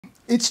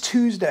It's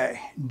Tuesday,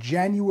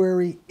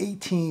 January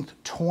 18th,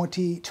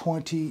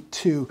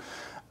 2022.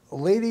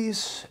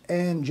 Ladies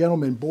and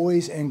gentlemen,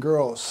 boys and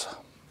girls,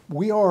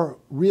 we are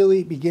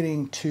really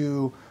beginning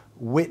to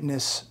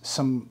witness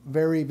some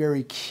very,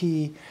 very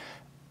key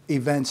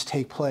events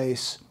take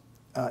place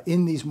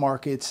in these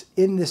markets,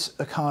 in this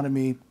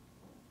economy.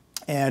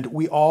 And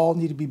we all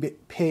need to be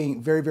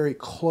paying very, very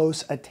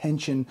close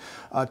attention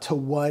to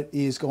what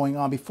is going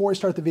on. Before I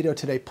start the video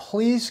today,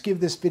 please give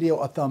this video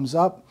a thumbs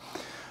up.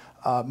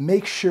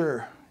 Make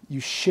sure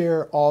you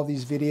share all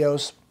these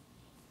videos.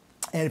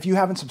 And if you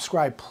haven't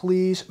subscribed,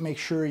 please make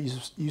sure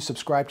you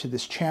subscribe to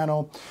this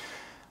channel.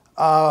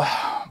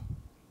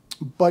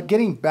 But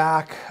getting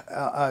back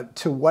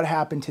to what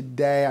happened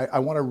today, I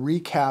want to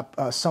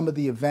recap some of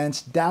the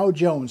events. Dow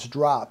Jones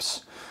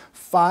drops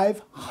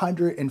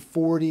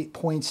 540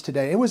 points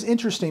today. It was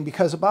interesting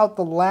because about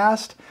the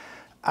last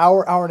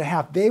hour and a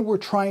half, they were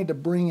trying to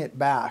bring it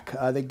back.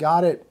 They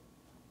got it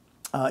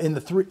in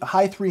the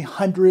high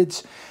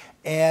 300s,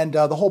 and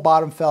the whole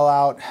bottom fell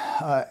out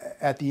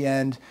at the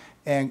end,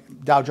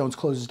 and Dow Jones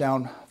closes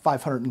down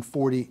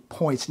 540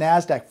 points.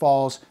 NASDAQ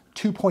falls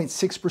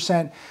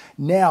 2.6%.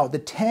 Now, the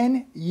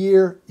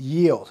 10-year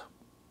yield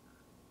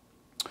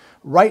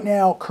right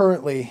now,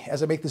 currently,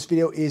 as I make this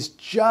video, is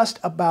just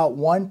about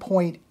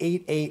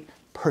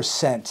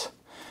 1.88%.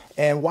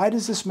 And why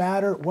does this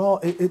matter? Well,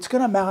 it's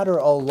going to matter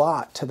a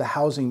lot to the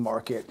housing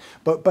market.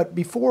 But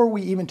before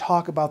we even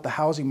talk about the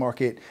housing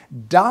market,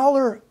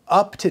 dollar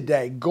up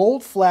today,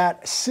 gold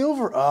flat,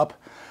 silver up.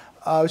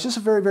 It's just a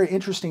very, very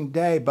interesting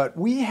day. But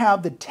we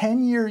have the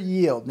 10-year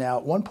yield now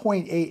at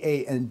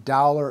 1.88 and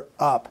dollar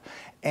up.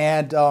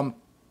 And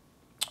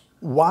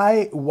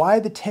why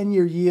the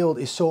 10-year yield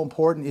is so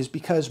important is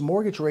because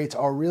mortgage rates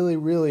are really,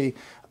 really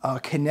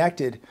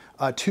connected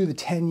to the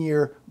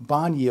 10-year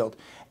bond yield.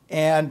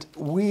 And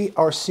we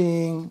are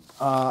seeing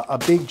a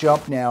big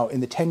jump now in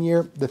the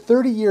 10-year. The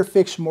 30-year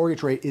fixed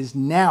mortgage rate is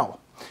now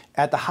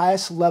at the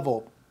highest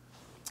level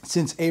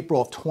since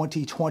April of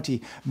 2020.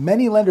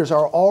 Many lenders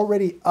are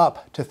already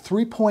up to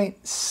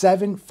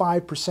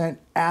 3.75%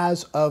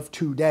 as of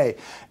today.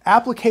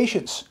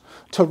 Applications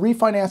to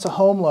refinance a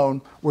home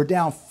loan were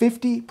down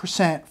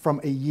 50%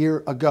 from a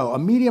year ago. A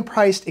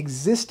median-priced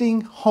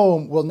existing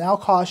home will now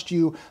cost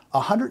you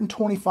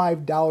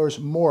 $125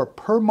 more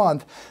per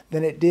month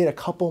than it did a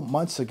couple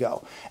months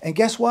ago. And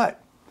guess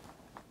what?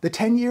 The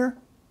 10-year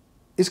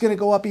is going to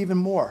go up even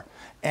more.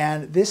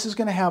 And this is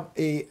going to have,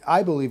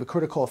 I believe, a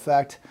critical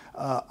effect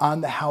on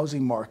the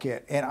housing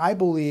market. And I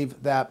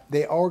believe that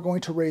they are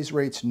going to raise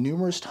rates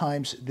numerous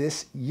times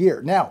this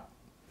year. Now,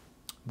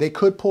 they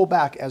could pull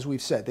back, as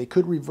we've said. They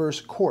could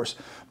reverse course.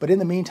 But in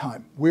the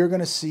meantime, we're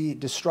going to see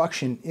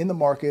destruction in the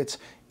markets,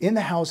 in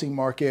the housing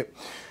market.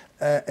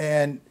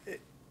 And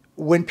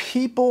when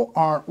people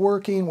aren't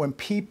working, when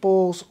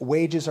people's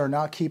wages are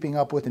not keeping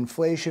up with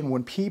inflation,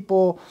 when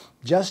people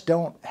just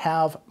don't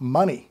have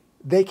money,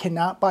 they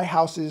cannot buy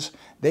houses,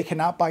 they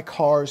cannot buy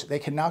cars, they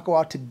cannot go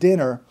out to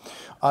dinner,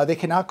 they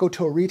cannot go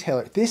to a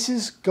retailer. This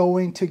is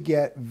going to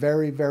get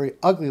very, very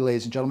ugly,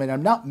 ladies and gentlemen.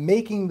 I'm not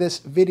making this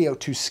video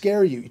to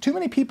scare you. Too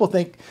many people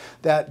think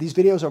that these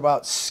videos are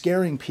about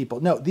scaring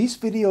people. No, these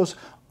videos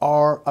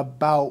are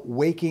about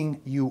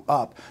waking you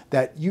up,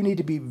 that you need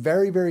to be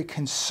very, very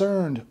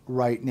concerned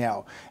right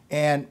now.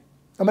 And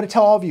I'm going to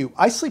tell all of you,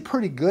 I sleep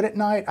pretty good at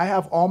night. I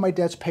have all my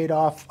debts paid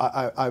off.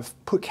 I've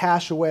put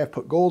cash away. I've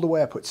put gold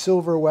away. I put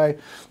silver away.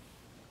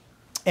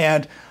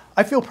 And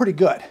I feel pretty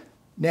good.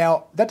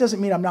 Now, that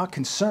doesn't mean I'm not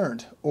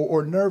concerned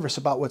or nervous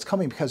about what's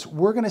coming, because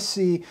we're going to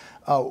see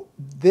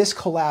this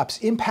collapse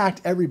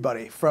impact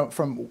everybody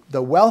from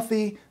the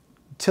wealthy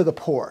to the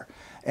poor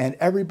and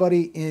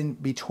everybody in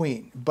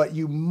between. But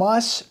you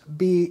must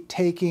be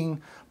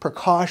taking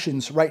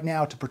precautions right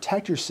now to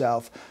protect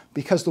yourself,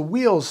 because the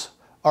wheels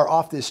are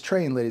off this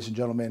train, ladies and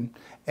gentlemen,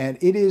 and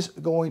it is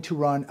going to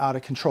run out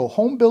of control.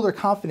 Home builder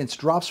confidence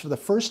drops for the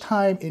first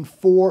time in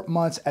 4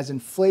 months as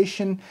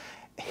inflation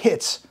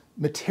hits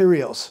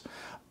materials.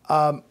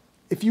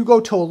 If you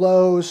go to a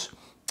Lowe's,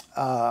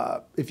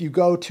 if you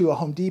go to a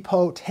Home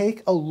Depot,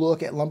 take a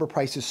look at lumber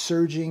prices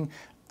surging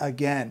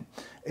again.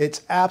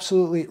 It's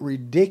absolutely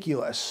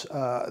ridiculous,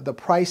 the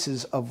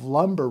prices of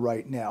lumber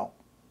right now.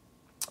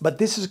 But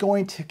this is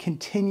going to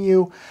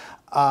continue.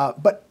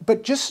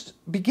 But just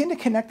begin to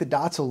connect the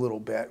dots a little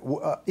bit.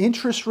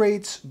 Interest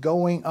rates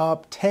going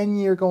up,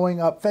 10-year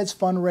going up, Fed's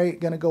fund rate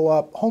going to go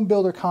up, home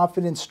builder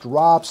confidence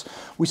drops.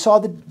 We saw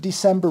the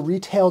December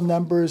retail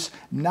numbers,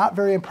 not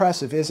very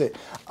impressive, is it?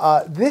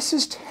 This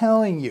is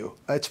telling you,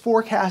 it's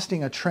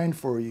forecasting a trend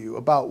for you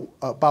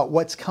about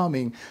what's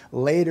coming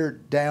later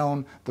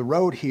down the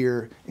road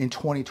here in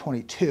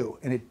 2022,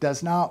 and it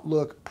does not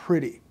look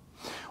pretty.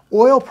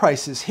 Oil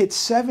prices hit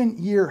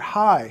 7-year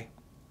high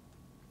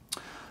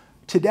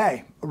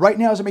today. Right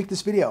now, as I make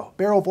this video,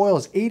 barrel of oil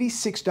is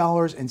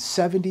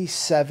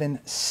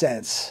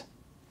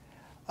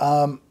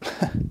 $86.77.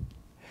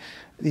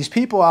 These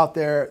people out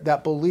there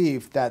that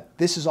believe that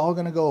this is all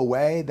going to go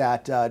away,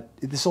 that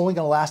this is only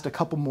going to last a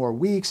couple more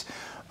weeks,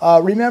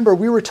 Remember,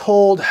 we were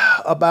told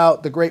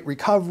about the Great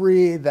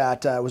Recovery,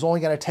 that it was only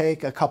going to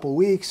take a couple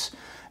weeks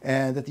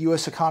and that the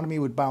U.S. economy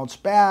would bounce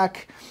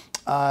back,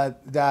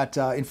 that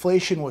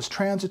inflation was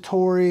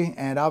transitory,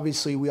 and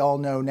obviously we all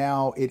know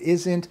now it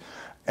isn't.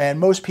 And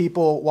most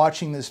people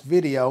watching this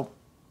video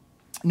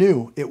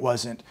knew it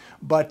wasn't.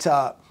 But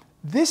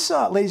this,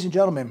 ladies and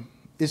gentlemen,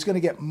 is going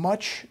to get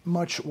much,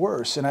 much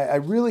worse. And I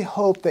really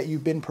hope that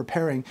you've been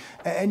preparing.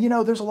 And you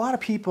know, there's a lot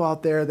of people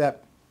out there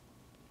that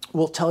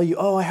will tell you,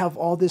 oh, I have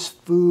all this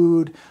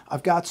food,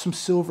 I've got some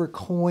silver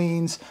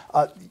coins,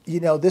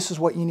 you know, this is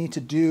what you need to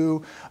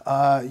do,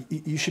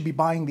 you should be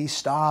buying these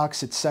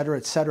stocks, et cetera,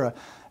 et cetera.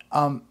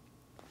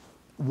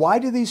 Why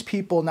do these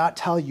people not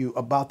tell you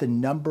about the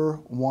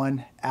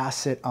 #1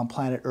 asset on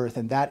planet Earth?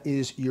 And that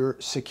is your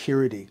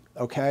security,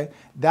 okay?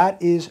 That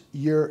is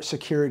your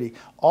security.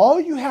 All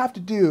you have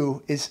to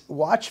do is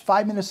watch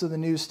 5 minutes of the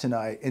news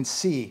tonight and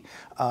see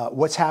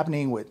what's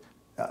happening with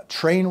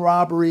train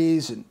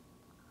robberies and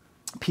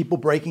people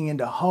breaking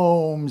into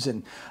homes,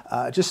 and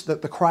just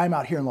the crime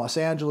out here in Los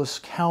Angeles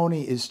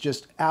County is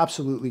just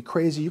absolutely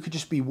crazy. You could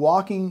just be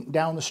walking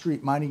down the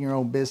street minding your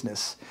own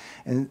business,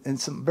 and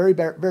some very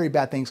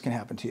bad things can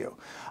happen to you.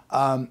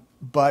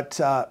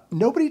 But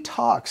nobody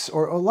talks,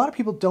 or a lot of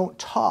people don't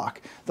talk.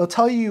 They'll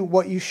tell you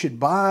what you should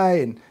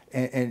buy,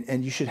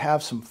 and you should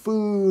have some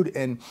food,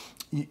 and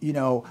you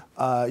know,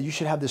 you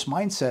should have this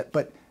mindset.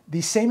 But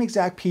these same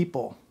exact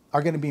people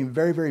are going to be in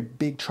very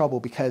big trouble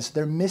because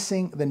they're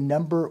missing the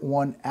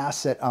 #1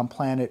 asset on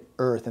planet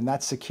Earth, and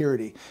that's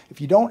security. If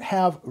you don't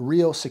have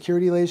real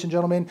security, ladies and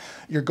gentlemen,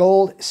 your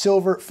gold,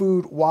 silver,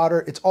 food,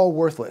 water, it's all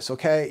worthless,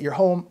 okay? Your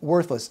home,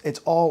 worthless. It's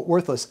all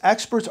worthless.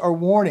 Experts are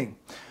warning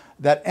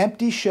that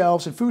empty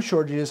shelves and food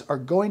shortages are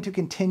going to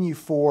continue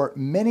for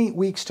many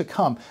weeks to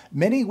come.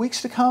 Many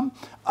weeks to come?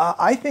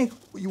 I think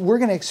we're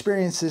going to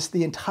experience this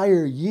the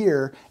entire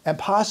year and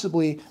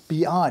possibly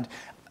beyond.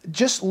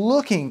 Just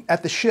looking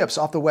at the ships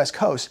off the West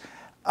Coast,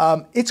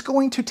 it's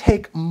going to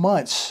take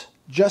months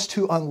just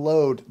to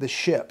unload the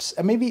ships.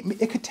 And maybe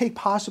it could take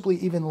possibly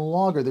even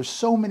longer. There's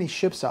so many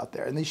ships out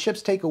there, and these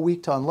ships take a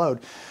week to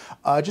unload.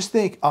 Just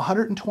think,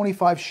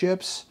 125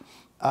 ships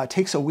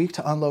takes a week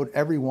to unload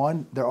every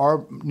one. There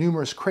are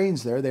numerous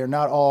cranes there. They're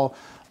not all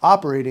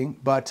operating,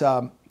 but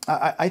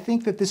I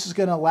think that this is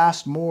going to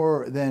last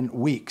more than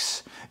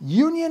weeks.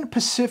 Union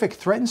Pacific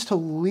threatens to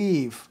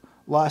leave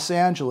Los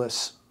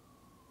Angeles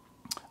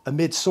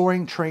amid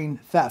soaring train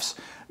thefts.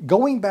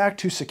 Going back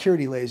to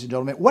security, ladies and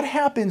gentlemen, what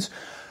happens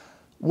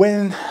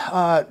when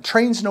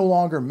trains no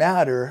longer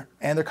matter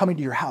and they're coming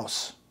to your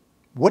house?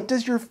 What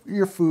does your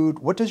food,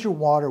 what does your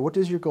water, what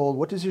does your gold,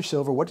 what does your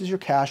silver, what does your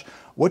cash,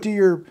 what do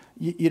your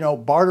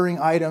bartering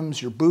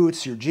items, your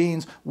boots, your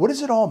jeans, what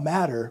does it all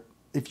matter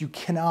if you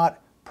cannot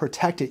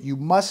protect it? You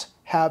must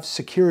have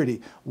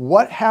security.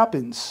 What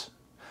happens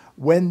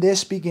when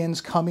this begins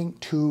coming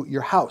to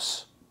your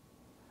house?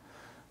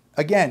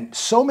 Again,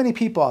 so many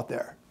people out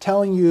there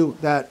telling you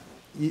that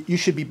you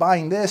should be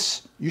buying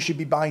this, you should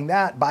be buying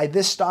that, buy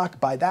this stock,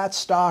 buy that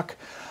stock,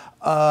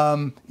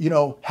 you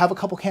know, have a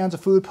couple cans of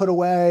food put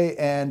away,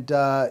 and,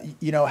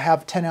 you know,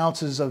 have 10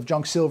 ounces of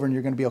junk silver and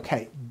you're going to be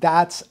okay.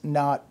 That's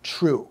not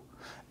true.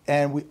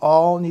 And we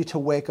all need to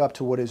wake up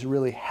to what is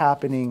really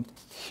happening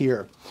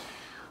here.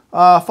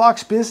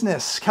 Fox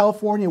Business,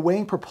 California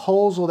weighing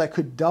proposal that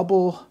could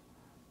double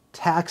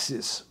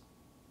taxes.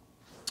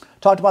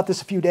 Talked about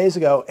this a few days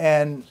ago,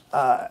 and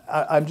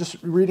I'm just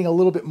reading a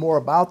little bit more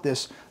about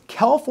this.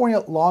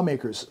 California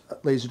lawmakers,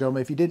 ladies and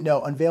gentlemen, if you didn't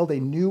know, unveiled a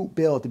new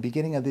bill at the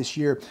beginning of this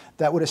year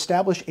that would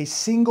establish a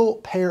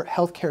single-payer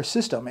healthcare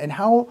system. And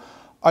how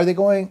are they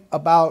going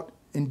about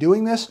in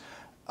doing this?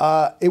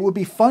 It would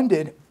be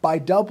funded by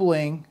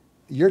doubling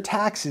your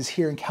taxes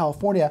here in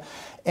California.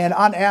 And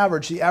on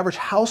average, the average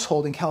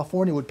household in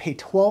California would pay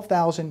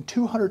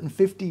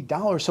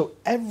 $12,250. So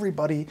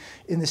everybody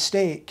in the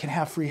state can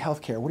have free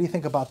healthcare. What do you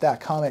think about that?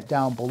 Comment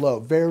down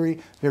below. Very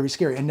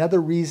scary. Another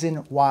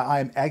reason why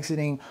I'm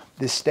exiting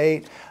this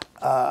state.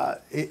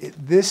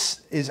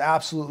 This is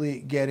absolutely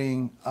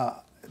getting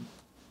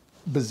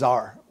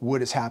bizarre,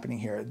 what is happening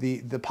here.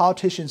 The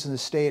politicians in the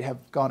state have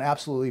gone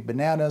absolutely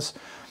bananas.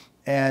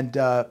 And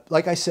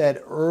like I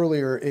said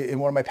earlier in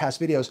one of my past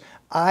videos,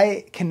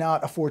 I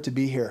cannot afford to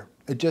be here.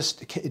 It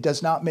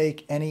does not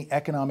make any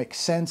economic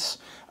sense.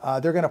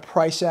 They're going to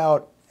price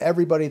out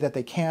everybody that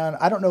they can.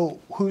 I don't know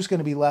who's going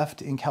to be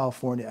left in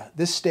California.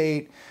 This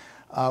state,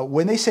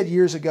 when they said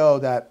years ago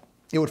that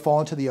it would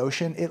fall into the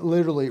ocean, it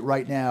literally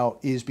right now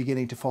is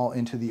beginning to fall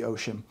into the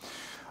ocean.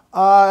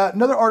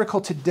 Another article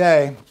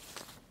today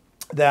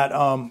that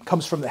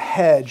comes from The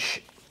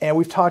Hedge. And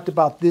we've talked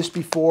about this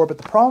before, but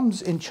the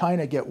problems in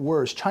China get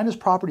worse. China's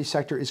property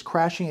sector is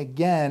crashing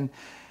again.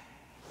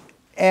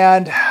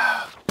 And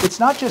it's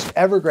not just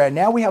Evergrande.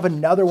 Now we have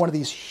another one of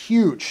these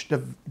huge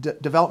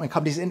development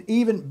companies, an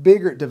even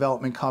bigger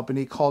development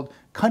company called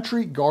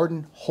Country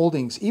Garden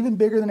Holdings, even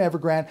bigger than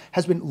Evergrande,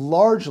 has been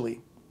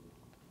largely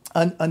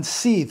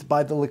unsheathed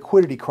by the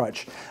liquidity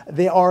crunch.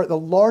 They are the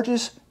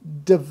largest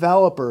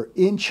developer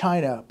in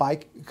China by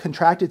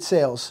contracted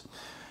sales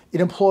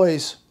It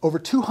employs over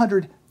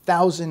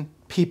 200,000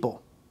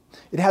 people.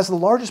 It has the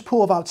largest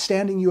pool of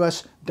outstanding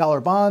US dollar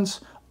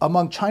bonds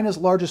among China's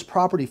largest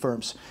property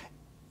firms.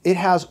 It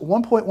has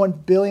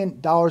 $1.1 billion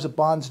of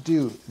bonds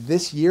due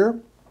this year.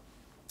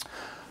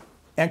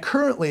 And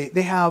currently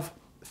they have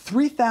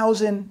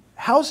 3,000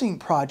 housing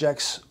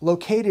projects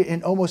located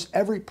in almost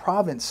every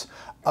province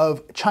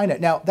of China.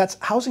 Now that's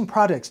housing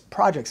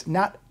projects,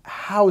 not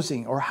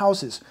housing or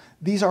houses.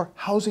 These are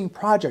housing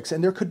projects,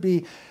 and there could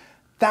be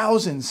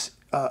thousands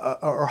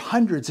or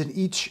hundreds in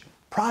each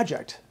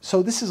project.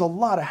 So this is a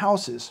lot of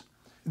houses.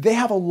 They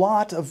have a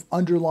lot of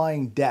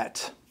underlying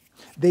debt.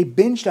 They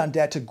binged on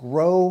debt to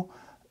grow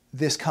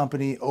this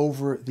company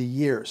over the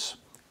years.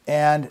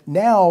 And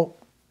now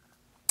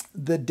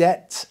the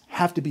debts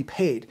have to be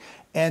paid.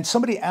 And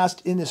somebody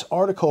asked in this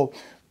article,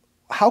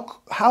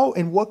 how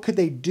and what could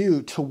they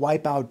do to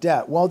wipe out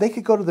debt? Well, they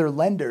could go to their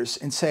lenders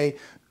and say,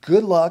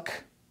 good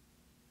luck,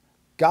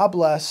 God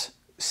bless,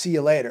 see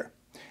you later.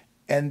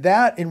 And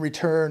that in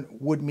return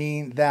would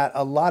mean that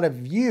a lot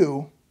of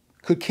you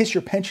could kiss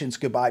your pensions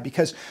goodbye,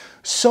 because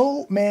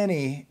so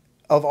many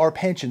of our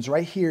pensions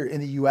right here in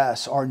the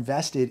US are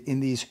invested in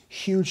these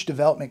huge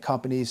development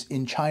companies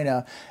in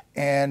China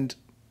and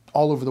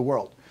all over the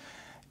world.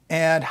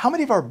 And how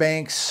many of our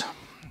banks,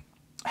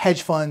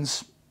 hedge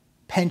funds,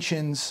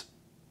 pensions,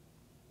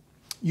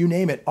 you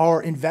name it,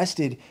 are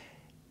invested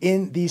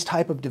in these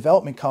type of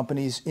development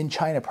companies in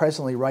China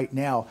presently right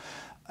now?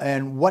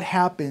 And what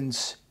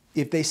happens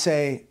if they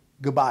say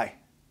goodbye?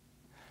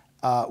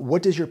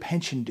 What does your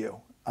pension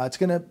do? It's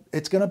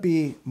gonna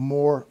be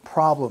more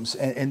problems,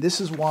 and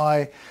this is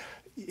why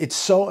it's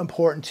so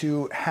important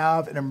to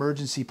have an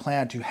emergency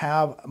plan, to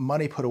have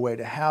money put away,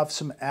 to have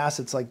some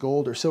assets like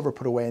gold or silver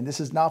put away. And this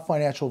is not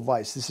financial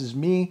advice. This is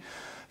me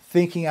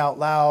thinking out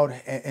loud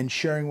and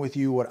sharing with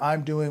you what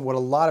I'm doing, what a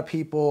lot of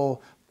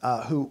people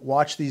who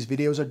watch these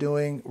videos are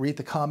doing. Read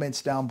the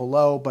comments down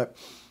below. But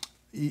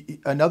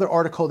another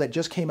article that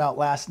just came out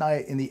last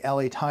night in the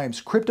LA Times,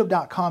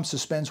 Crypto.com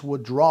suspends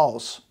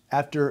withdrawals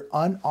after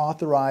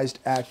unauthorized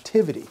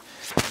activity.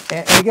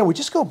 And again, we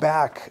just go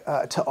back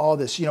to all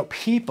this,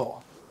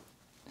 people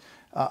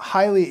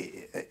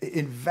highly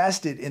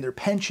invested in their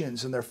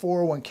pensions and their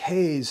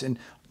 401ks, and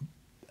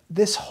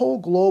this whole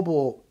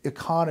global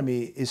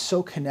economy is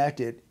so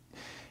connected.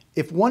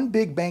 If one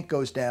big bank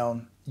goes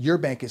down, your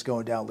bank is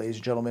going down, ladies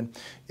and gentlemen.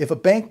 If a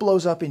bank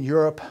blows up in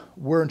Europe,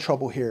 we're in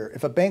trouble here.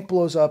 If a bank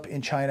blows up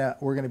in China,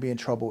 we're going to be in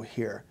trouble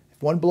here.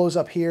 If one blows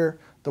up here,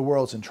 the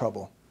world's in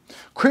trouble.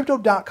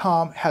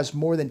 Crypto.com has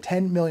more than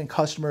 10 million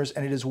customers,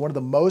 and it is one of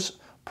the most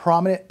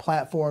prominent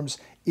platforms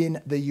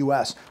in the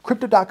US.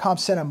 Crypto.com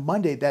said on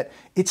Monday that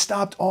it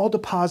stopped all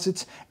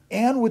deposits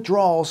and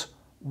withdrawals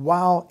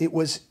while it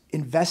was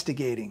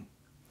investigating.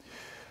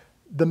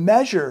 The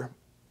measure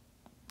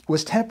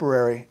was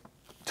temporary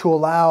to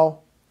allow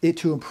it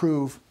to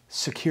improve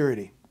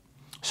security.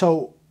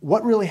 So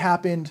what really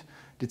happened?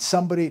 Did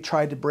somebody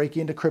try to break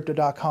into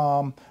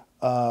Crypto.com?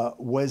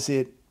 Was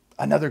it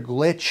another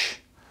glitch?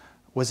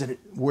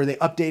 Were they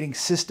updating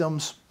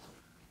systems?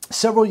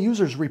 Several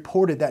users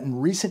reported that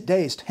in recent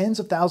days, tens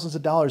of thousands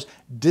of dollars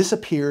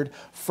disappeared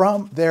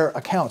from their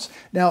accounts.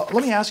 Now,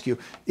 let me ask you,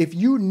 if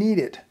you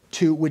needed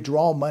to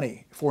withdraw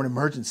money for an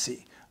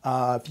emergency,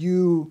 if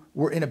you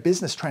were in a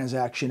business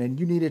transaction and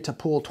you needed to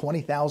pull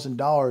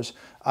 $20,000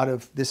 out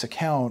of this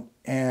account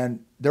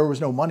and there was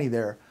no money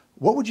there,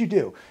 what would you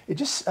do? It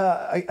just,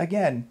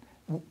 again,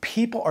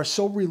 people are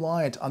so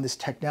reliant on this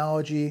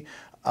technology,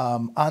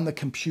 on the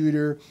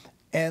computer.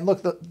 And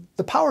look,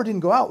 the power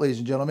didn't go out, ladies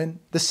and gentlemen.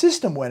 The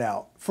system went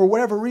out for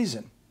whatever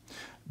reason.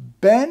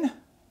 Ben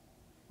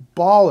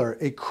Baller,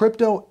 a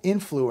crypto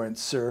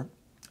influencer,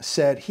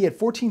 said he had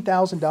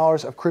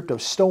 $14,000 of crypto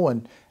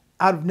stolen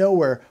out of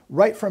nowhere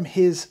right from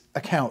his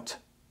account.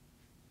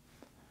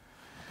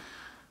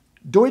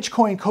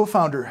 Dogecoin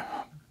co-founder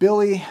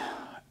Billy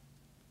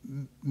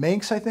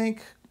Manx, I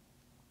think,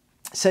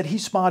 said he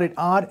spotted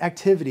odd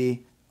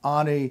activity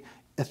on a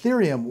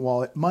Ethereum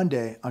wallet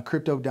Monday on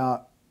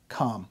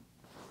Crypto.com.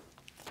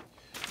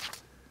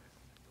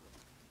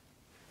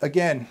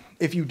 Again,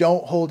 if you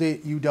don't hold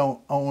it, you don't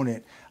own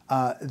it.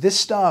 This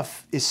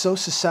stuff is so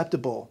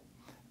susceptible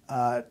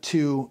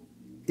to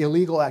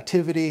illegal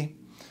activity,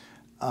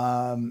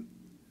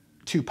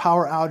 to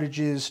power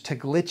outages, to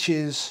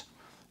glitches,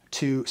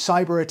 to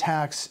cyber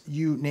attacks,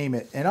 you name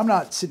it. And I'm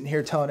not sitting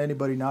here telling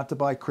anybody not to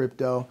buy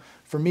crypto.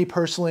 For me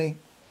personally,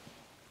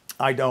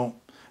 I don't,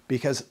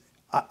 because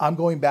I'm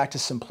going back to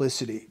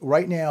simplicity.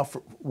 Right now,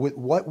 with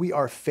what we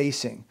are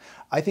facing,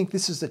 I think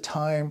this is the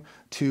time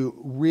to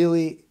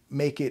really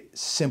make it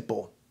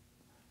simple.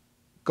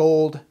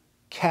 Gold,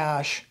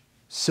 cash,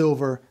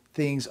 silver,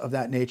 things of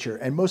that nature.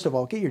 And most of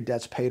all, get your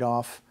debts paid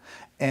off.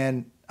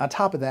 And on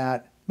top of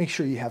that, make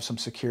sure you have some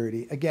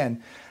security.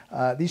 Again,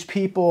 these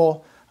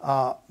people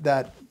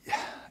that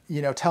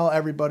tell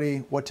everybody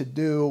what to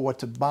do, what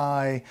to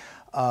buy,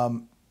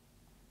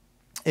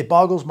 it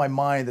boggles my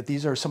mind that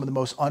these are some of the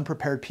most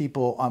unprepared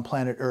people on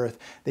planet Earth.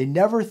 They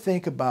never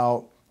think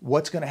about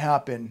what's going to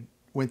happen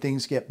when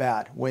things get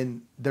bad,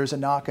 when there's a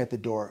knock at the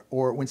door,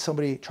 or when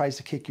somebody tries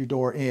to kick your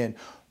door in.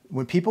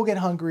 When people get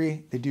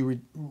hungry, they do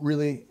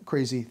really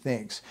crazy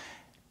things.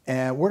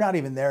 And we're not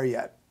even there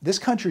yet. This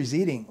country's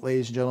eating,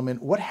 ladies and gentlemen.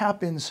 What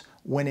happens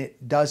when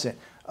it doesn't?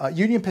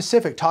 Union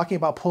Pacific talking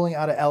about pulling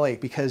out of LA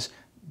because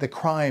the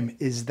crime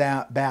is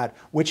that bad,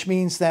 which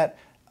means that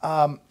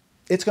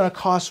it's going to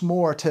cost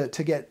more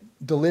to get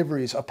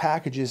deliveries of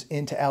packages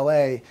into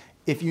LA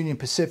if Union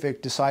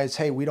Pacific decides,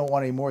 hey, we don't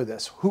want any more of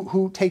this.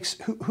 Who takes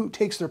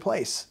their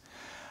place?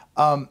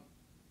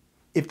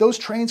 If those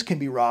trains can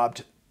be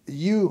robbed,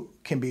 you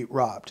can be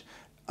robbed.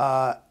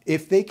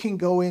 If they can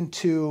go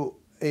into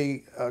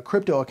a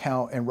crypto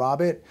account and rob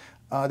it,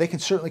 they can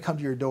certainly come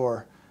to your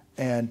door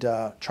and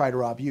try to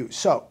rob you.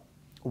 So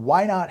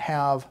why not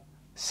have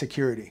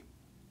security?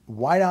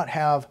 Why not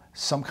have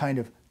some kind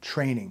of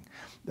training?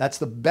 That's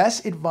the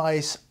best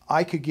advice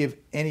I could give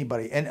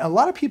anybody. And a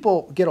lot of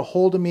people get a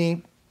hold of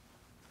me,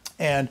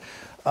 and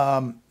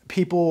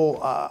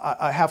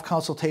I have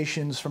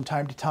consultations from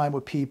time to time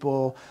with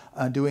people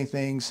doing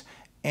things,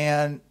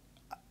 and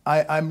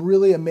I'm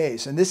really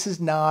amazed. And this is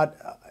not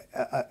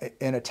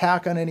an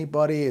attack on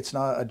anybody. It's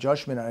not a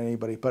judgment on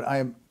anybody, but I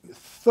am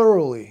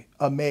thoroughly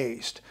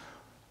amazed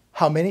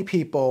how many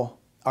people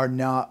are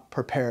not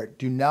prepared,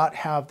 do not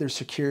have their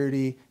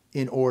security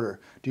in order,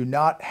 do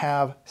not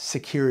have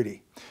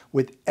security.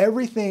 With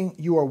everything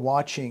you are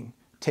watching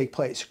take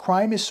place,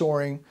 crime is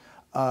soaring,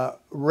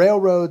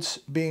 railroads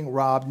being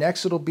robbed.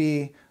 Next, it'll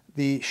be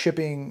the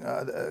shipping,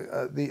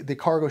 the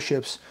cargo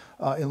ships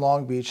in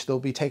Long Beach. They'll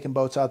be taking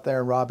boats out there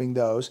and robbing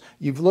those.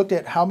 You've looked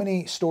at how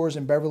many stores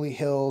in Beverly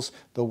Hills,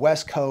 the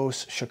West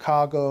Coast,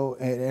 Chicago,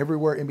 and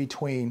everywhere in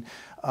between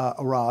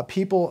robbed.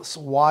 People's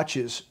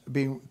watches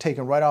being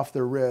taken right off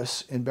their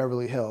wrists in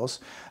Beverly Hills.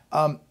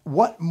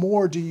 What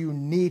more do you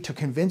need to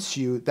convince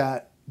you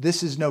that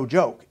this is no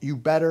joke? You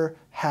better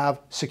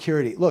have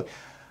security. Look,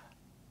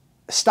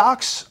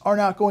 stocks are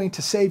not going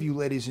to save you,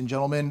 ladies and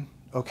gentlemen,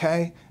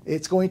 okay?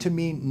 It's going to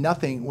mean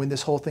nothing when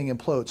this whole thing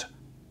implodes.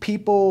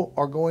 People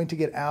are going to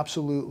get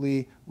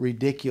absolutely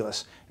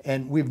ridiculous.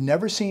 And we've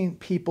never seen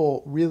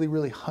people really,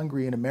 really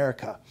hungry in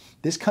America.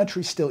 This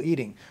country's still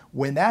eating.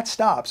 When that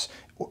stops,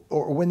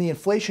 or when the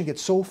inflation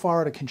gets so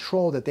far out of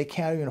control that they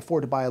can't even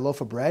afford to buy a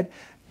loaf of bread,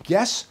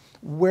 guess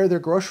where their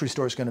grocery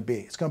store is going to be?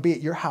 It's going to be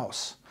at your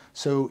house.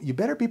 So you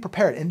better be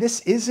prepared. And this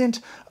isn't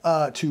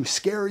to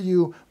scare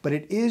you, but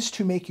it is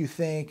to make you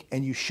think,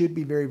 and you should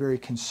be very, very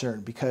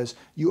concerned, because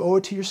you owe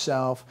it to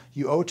yourself,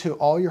 you owe it to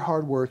all your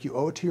hard work, you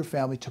owe it to your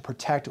family to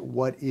protect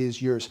what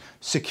is yours.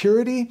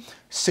 Security,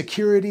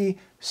 security,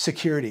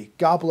 security.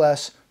 God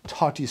bless.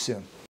 Talk to you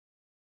soon.